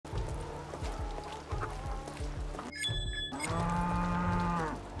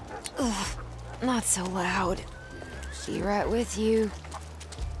not so loud. Be right with you.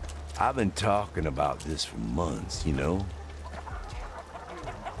 I've been talking about this for months, you know?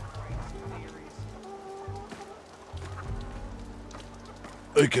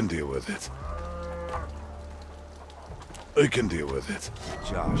 I can deal with it. I can deal with it.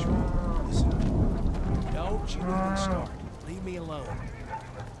 Joshua, listen. Don't you even start. Leave me alone.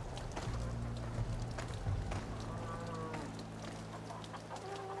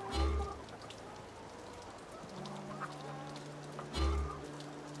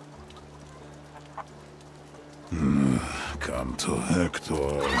 Come to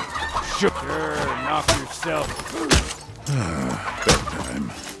Hector. Sure, knock yourself.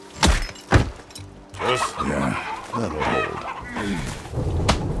 Bedtime. Just, yeah, that'll hold.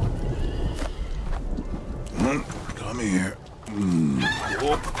 Come here.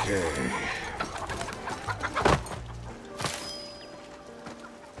 Okay.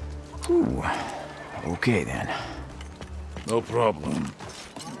 Ooh. Okay then. No problem.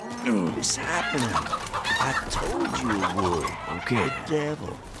 What's happening? I told you it would. Okay. The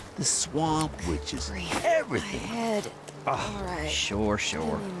devil, the swamp witches, Grief. My everything. head. All right. Sure. Give me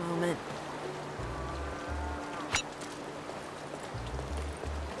a moment.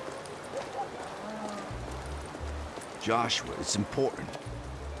 Joshua, it's important.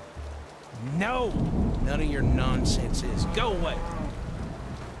 No! None of your nonsense is. Go away.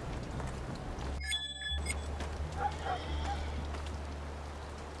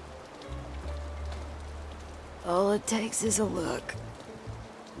 All it takes is a look.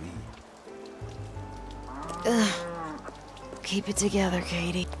 Ugh. Keep it together,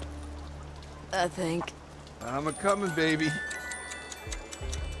 Katie. I think. I'm a-coming, baby.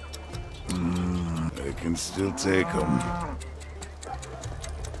 I can still take them.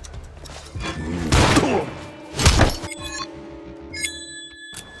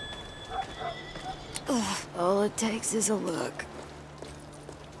 Ugh. All it takes is a look.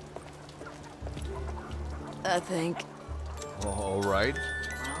 I think. All right.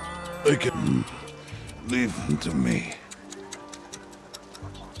 I can leave them to me.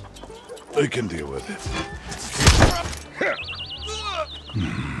 I can deal with it.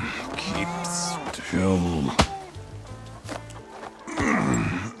 Keep still.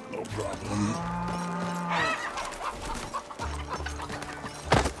 No problem.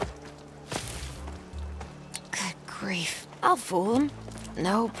 Good grief. I'll fool him.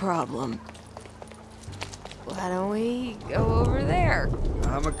 No problem. Why don't we go over there?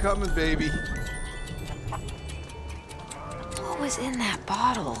 I'm a-coming, baby. What was in that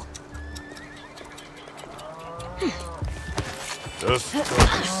bottle? Just don't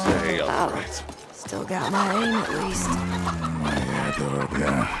say, all Oh. right. Still got my aim at least. Yeah, dog,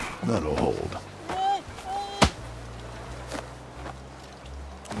 yeah. That'll hold.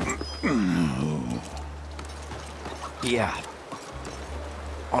 Yeah.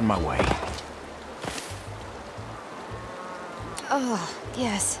 On my way. Oh,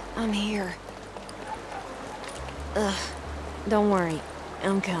 yes, I'm here. Ugh, don't worry.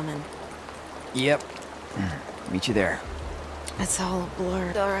 I'm coming. Yep. Meet you there. It's all a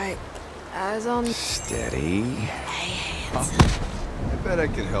blur. All right. Eyes on me. Steady. Hey, handsome. I bet I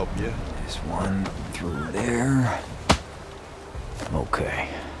can help you. There's one through there. Okay.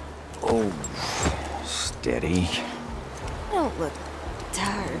 Oh, steady. I don't look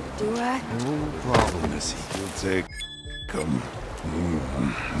tired, do I? No problem, Missy. You'll take them.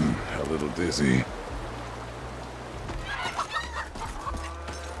 A little dizzy.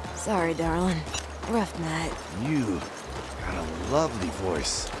 Sorry, darling. Rough night. You got a lovely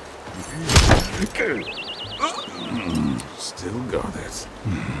voice. Still got it.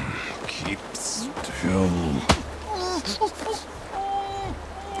 Keep still. No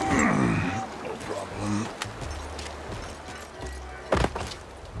problem.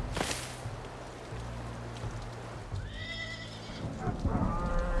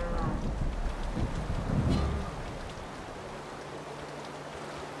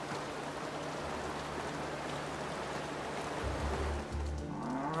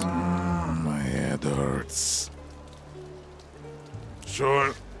 My head hurts.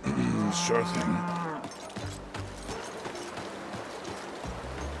 Sure. Sure thing.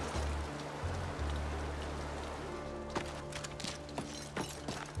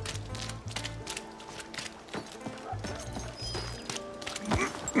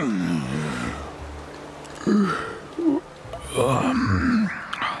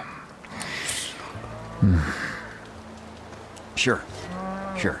 Sure.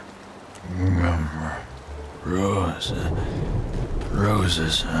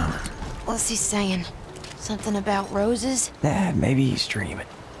 Roses. What's he saying? Something about roses? Maybe he's dreaming.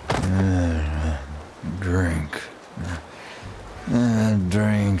 drink.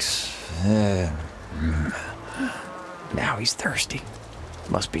 Drinks. Now he's thirsty.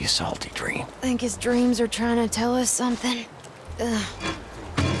 Must be a salty dream. Think his dreams are trying to tell us something? Ugh.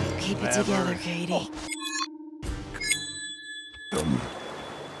 Keep it together, Katie.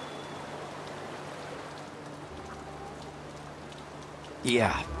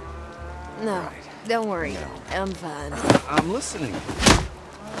 Yeah. No, don't worry. I'm fine. I'm listening.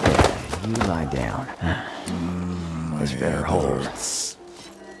 You lie down. This better hold.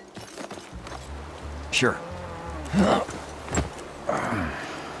 Sure. Good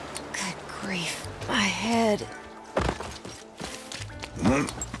grief. My head.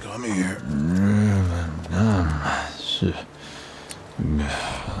 Come here.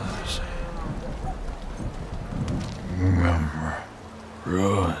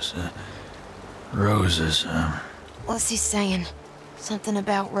 Roses. What's he saying? Something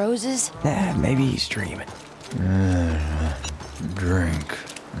about roses? Maybe he's dreaming. Drink.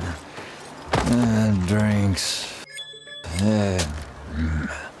 Drinks.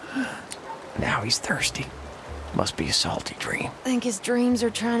 Now he's thirsty. Must be a salty dream. Think his dreams are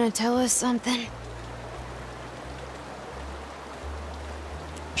trying to tell us something?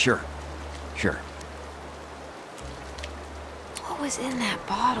 Sure. Sure. What was in that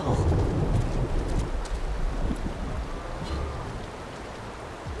bottle?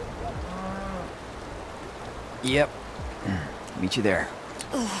 Yep. Meet you there.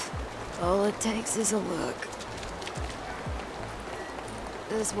 Ugh. All it takes is a look.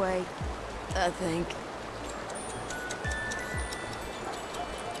 This way, I think.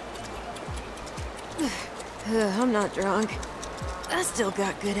 I'm not drunk. I still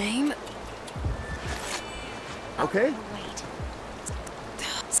got good aim. Okay. Wait.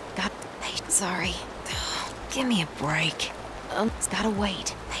 Scott, sorry. Give me a break. It's gotta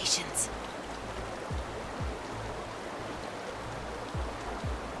wait. Patience.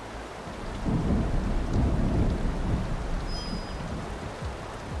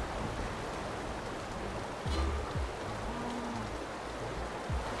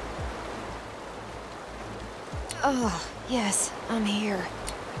 Oh, yes, I'm here.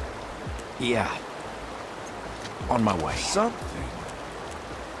 Yeah. On my way. Something.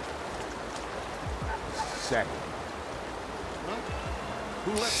 Second.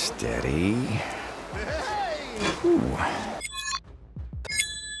 Steady. Ooh.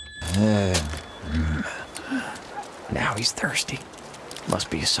 Now he's thirsty. Must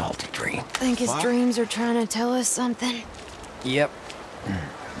be a salty dream. Think his dreams are trying to tell us something? Yep.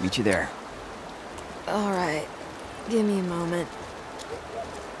 Meet you there. All right. Give me a moment.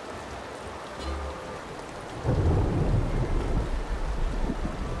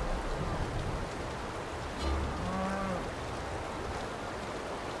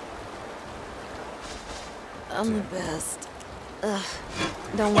 I'm the best. Ugh.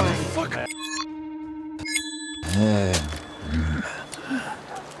 Don't worry.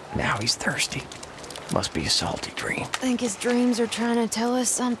 Now he's thirsty. Must be a salty dream. Think his dreams are trying to tell us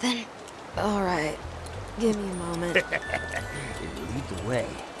something? All right. Give me a moment. Lead the way.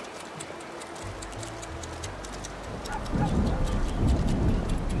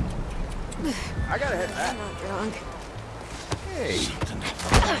 I gotta head back. I'm not drunk. Hey.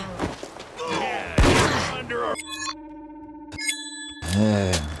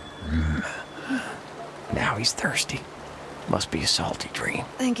 Now he's thirsty. Must be a salty dream.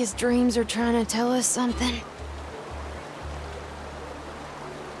 Think his dreams are trying to tell us something?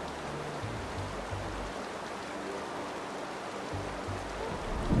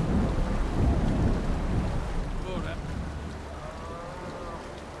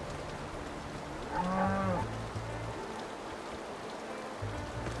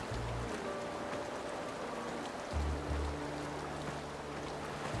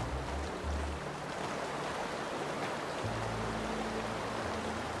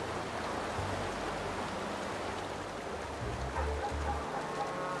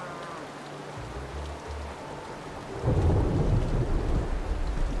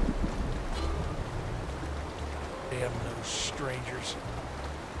 Damn those strangers.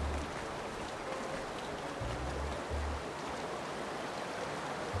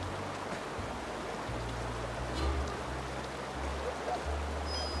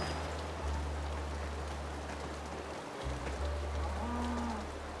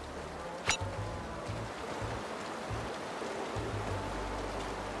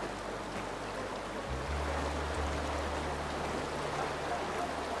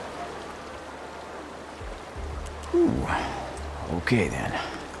 Ooh. Okay then.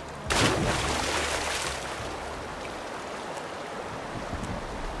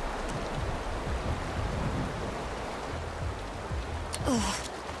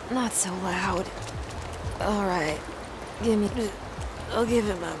 not so loud. All right, give me... I'll give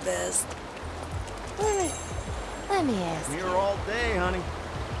it my best. Let me ask Here you. all day, honey.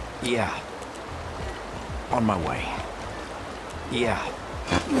 Yeah. On my way. Yeah.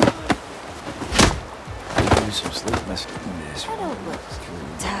 Do some sleep missing this. I don't look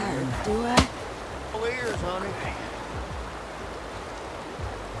tired, do I? All ears, honey.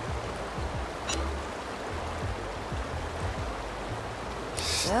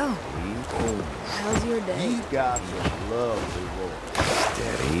 So, how's your day? You got some lovely voice.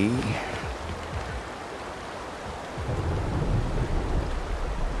 Steady.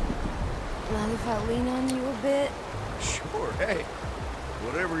 Mind if I lean on you a bit? Sure, hey.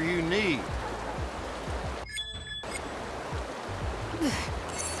 Whatever you need.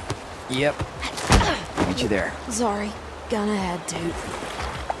 Yep. Meet you there. Sorry, gonna had to.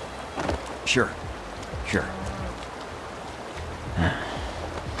 Sure. Sure.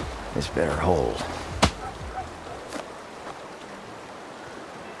 This better hold.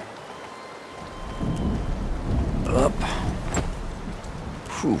 Up.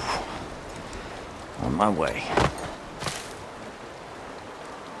 Whew. On my way.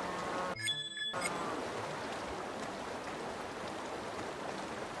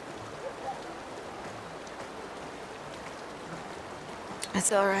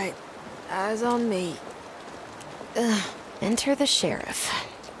 It's all right. Eyes on me. Enter the sheriff.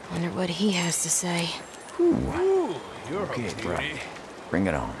 Wonder what he has to say. Ooh, you're Okay, a bro. beauty. Bring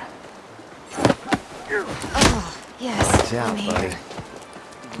it on. Oh, yes, It's out, I'm here. buddy.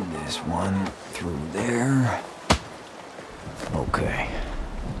 This one through there. Okay.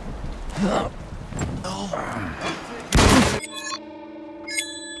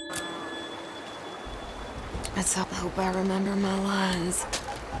 Let's hope I remember my lines.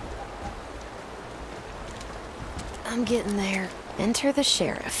 I'm getting there. Enter the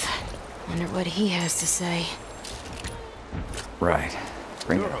sheriff. Wonder what he has to say. Right.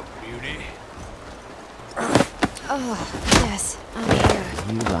 Bring You're it on. a beauty. Oh, yes, I'm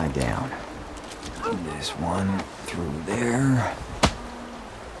here. You lie down. This one through there.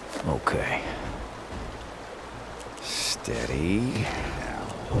 Okay. Steady.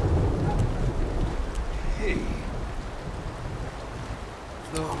 Hey,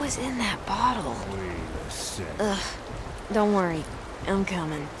 What was in that bottle? wait a second. Ugh, don't worry. I'm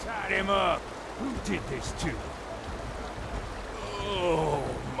coming. Tied him up. Who did this to you? Oh,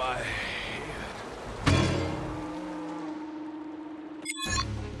 my head.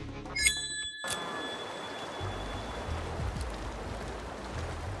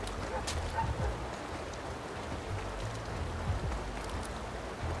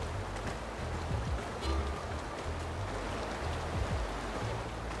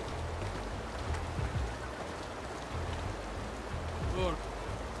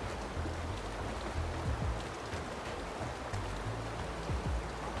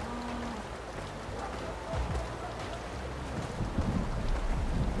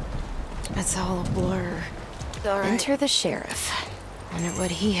 It's all a blur. All right. Enter the sheriff. Wonder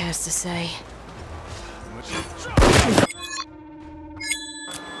what he has to say.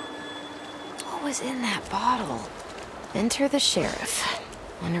 What was in that bottle? Enter the sheriff.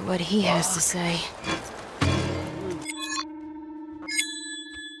 Wonder what he has to say.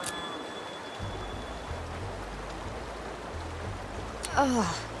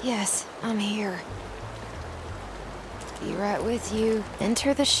 Oh, yes, I'm here. Be right with you.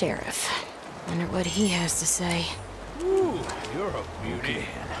 Enter the sheriff. Wonder what he has to say. Ooh, you're a beauty.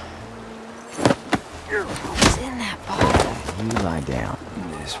 What was in that bottle? You lie down.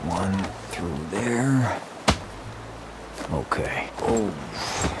 This one through there. Okay. Oh,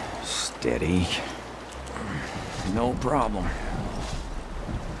 steady. No problem.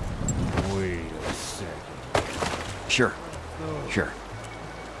 Wait a second. Sure. Sure.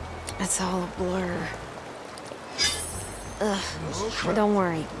 It's all a blur. Ugh, don't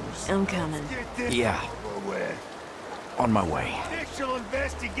worry. I'm coming. Get this Yeah. over with. On my way. Initial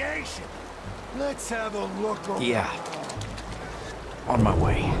investigation. Let's have a look around. Yeah. On my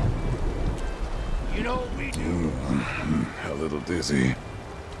way. You know what we do? A little dizzy.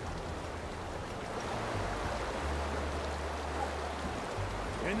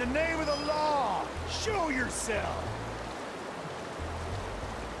 In the name of the law, show yourself.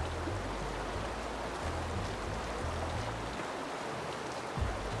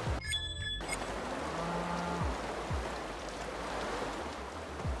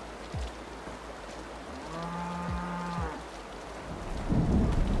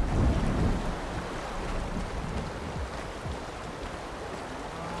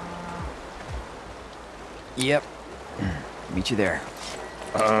 Yep. Meet you there.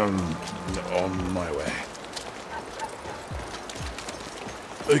 On my way.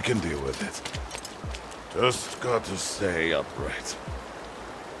 I can deal with it. Just got to stay upright.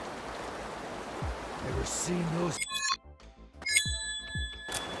 Ever seen those?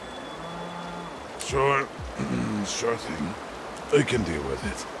 Sure. Sure thing. I can deal with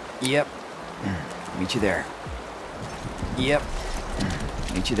it. Yep. Meet you there. Yep.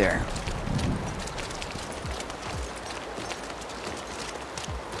 Meet you there.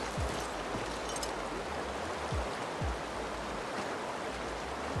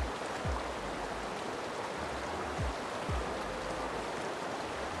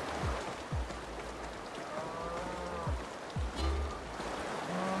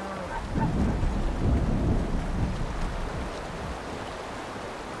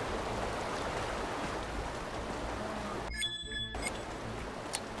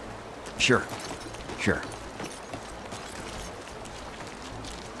 Sure. Sure.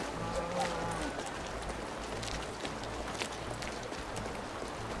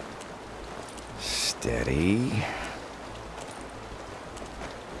 Steady.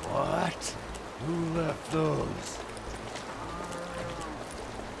 What? Who left those?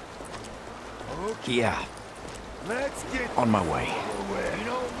 Okay, Yeah. let's get On my way. away. You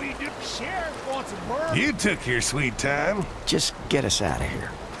know what we do? Sheriff wants a bird. You took your sweet time. Just get us out of here.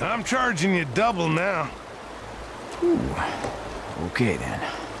 I'm charging you double now. Ooh. Okay then.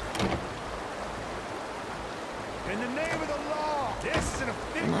 In the name of the law, this is an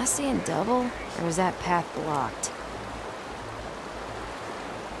Am I seeing double, or is that path blocked?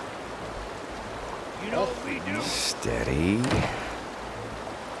 You know what we do? Steady.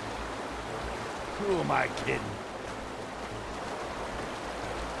 Who am I kidding?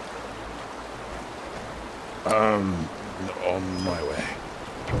 On my way.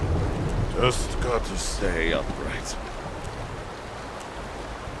 Just got to stay upright.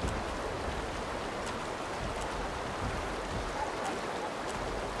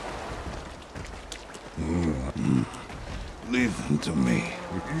 Leave them to me.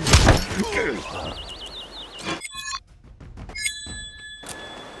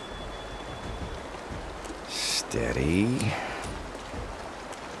 Steady.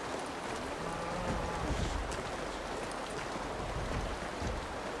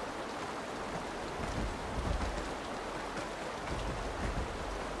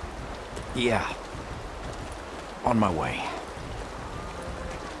 Yeah. On my way.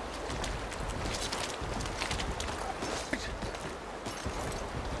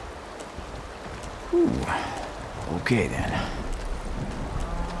 Ooh. Okay then.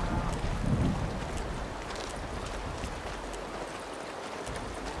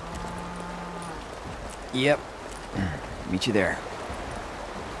 Yep. Meet you there.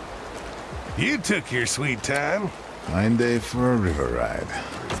 You took your sweet time. Fine day for a river ride.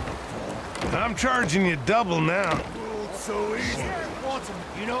 I'm charging you double now. Ruled so easy. Sheriff wants them.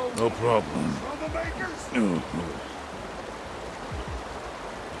 You know, No problem. troublemakers.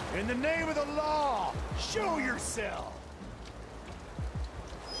 In the name of the law, show yourself.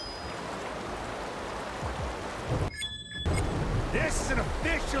 This is an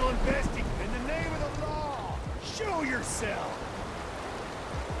official investigation. In the name of the law, show yourself.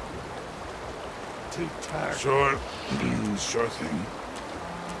 Too tired. Sure. Sure thing.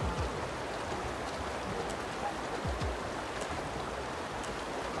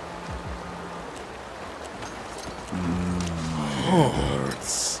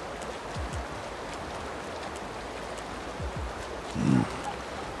 Hurts.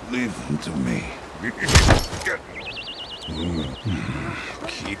 Leave them to me.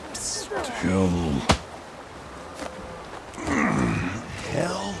 Keep still.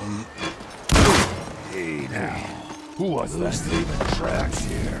 Hell. Hey now, who was that? Leaving tracks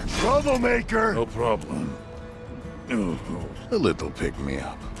here. Troublemaker. No problem. A little pick me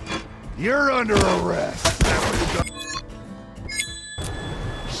up. You're under arrest.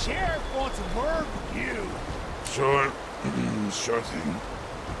 Sheriff wants a word with you. Sure. Sure thing.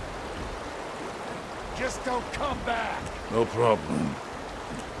 Just don't come back. No problem.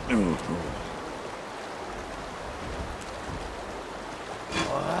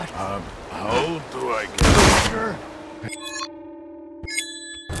 What? How do I get... Sure.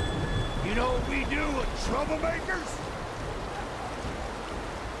 You know what we do with troublemakers?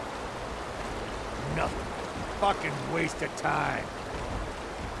 Nothing. Fucking waste of time.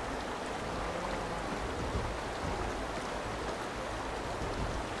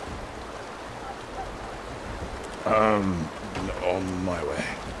 On my way.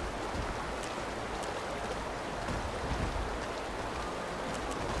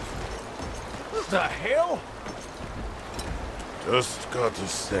 What the hell? Just got to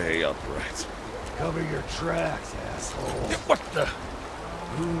stay upright. Cover your tracks, asshole. What the?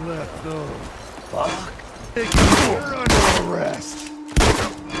 Who left those? Fuck. You're under arrest.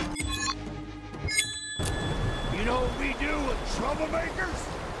 You know what we do with troublemakers?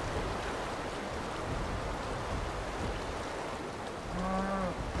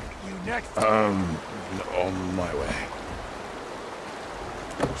 You next. On my way.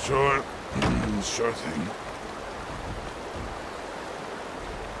 Sure. Sure thing.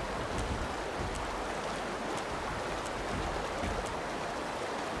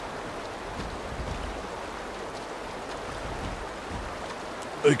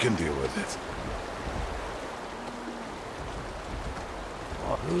 I can deal with it.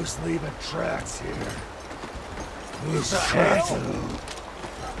 Oh, who's leaving tracks here? Who's trying to?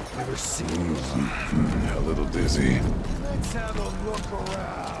 Never seen A little dizzy. Let's have a look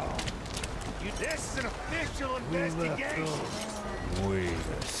around. This is an official investigation. Wait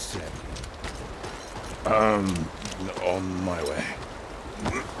a second. On my way.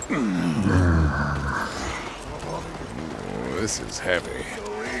 This is heavy.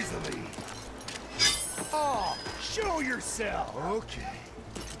 So easily. Oh, show yourself. Okay.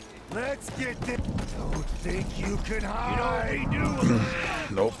 Let's get this. Don't think you can hide. You know what we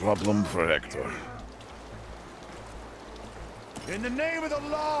do. No problem for Hector. In the name of the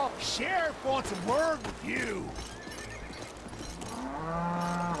law, Sheriff wants a word with you.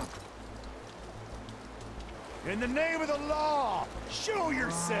 In the name of the law, show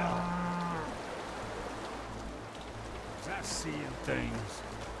yourself. I'm seeing things.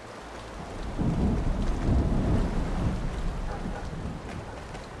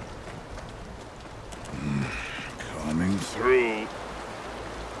 Coming through.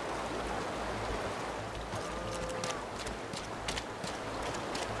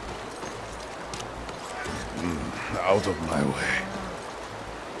 Out of my way.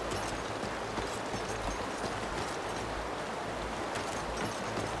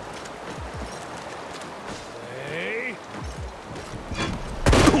 Hey.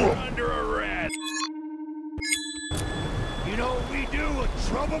 You're under arrest. You know what we do with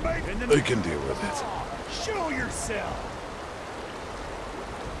troublemaker? I can deal with it. Show yourself.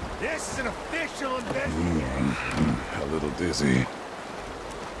 This is an official investigation. A little dizzy.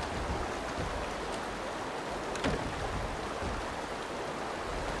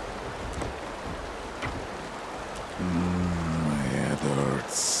 My head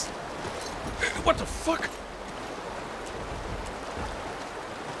hurts. What the fuck?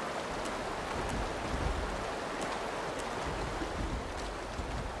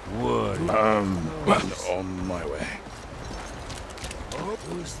 On my way. Oh,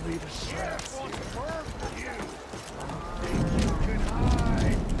 who's leaving tracks here? Think you can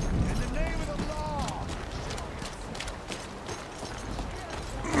hide? In the name of the law.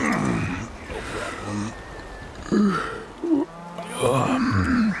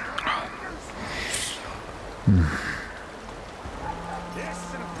 This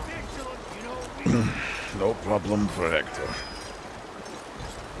is an official, you know we. No problem for Hector.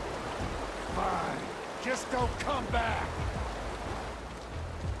 Fine. Just don't come back.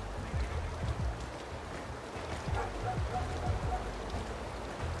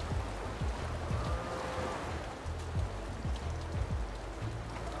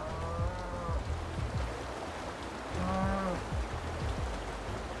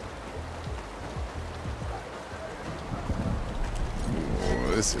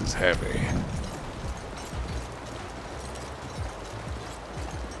 This is heavy.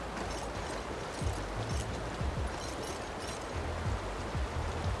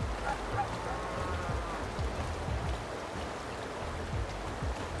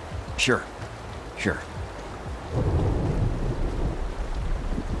 Sure. Sure.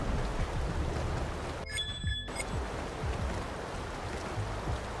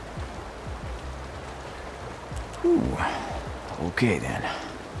 Ooh. Okay then.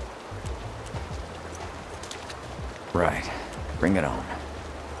 Right. Bring it on.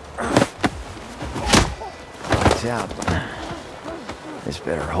 Lights out. This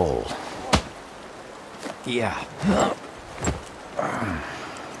better hold. Yeah.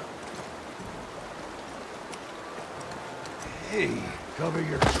 Hey, cover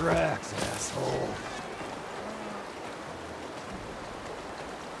your tracks, asshole.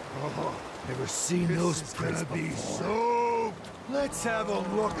 Oh, never seen those prints before. So, let's have a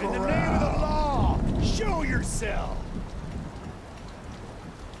look around. In the name of the law, show yourself.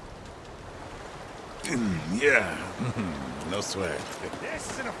 Yeah. No sweat. This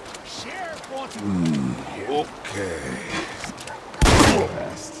is a sheriff wants Okay.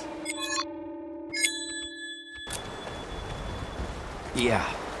 arrest. Yeah.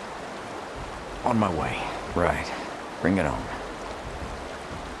 On my way. Right. Bring it on.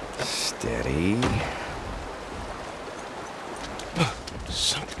 Steady.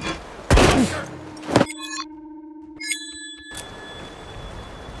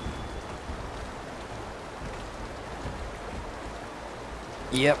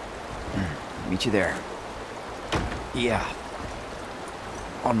 Yep. Meet you there. Yeah.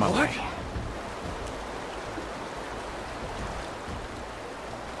 On my way.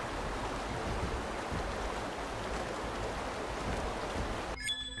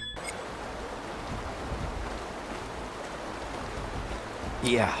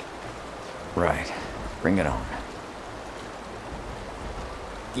 Yeah. Right. Bring it on.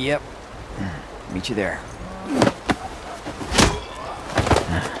 Yep. Meet you there.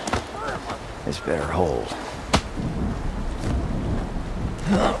 This better hold.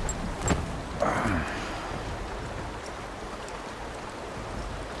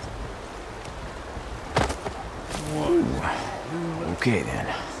 Whoa. Okay then.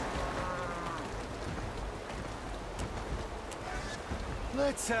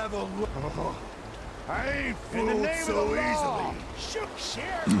 Let's have a look. Oh, I ain't fooled so easily. Shook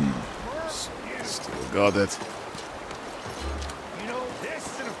Sheriff. Still got it. You know, this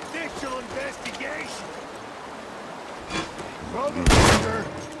is an official investigation. Troublemaker.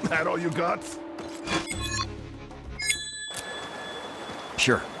 That all you got?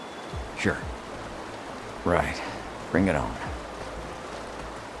 Sure. Sure. Right. Bring it on.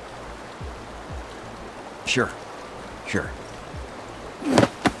 Sure. Sure.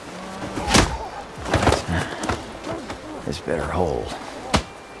 This better hold.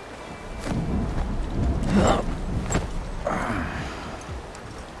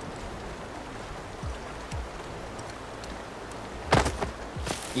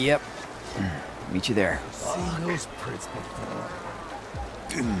 Yep. Meet you there. Seen those prints before.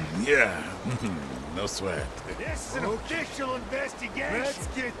 Yeah. No sweat. This is an official investigation. Let's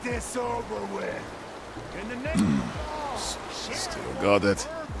get this over with. In the name of Still got it.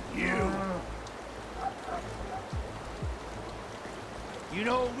 you. You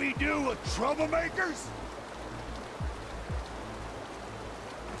know what we do with troublemakers?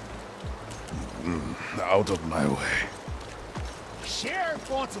 Out of my way. Sheriff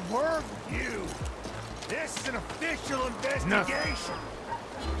wants a word with you. This is an official investigation.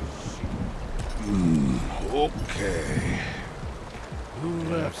 Okay. Who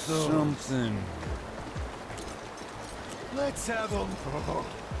left something? Let's have a look.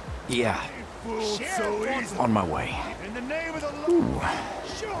 Yeah. Fooled so easy. On my way. In the name of the law.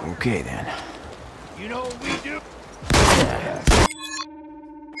 Sure. Okay then. You know what we do?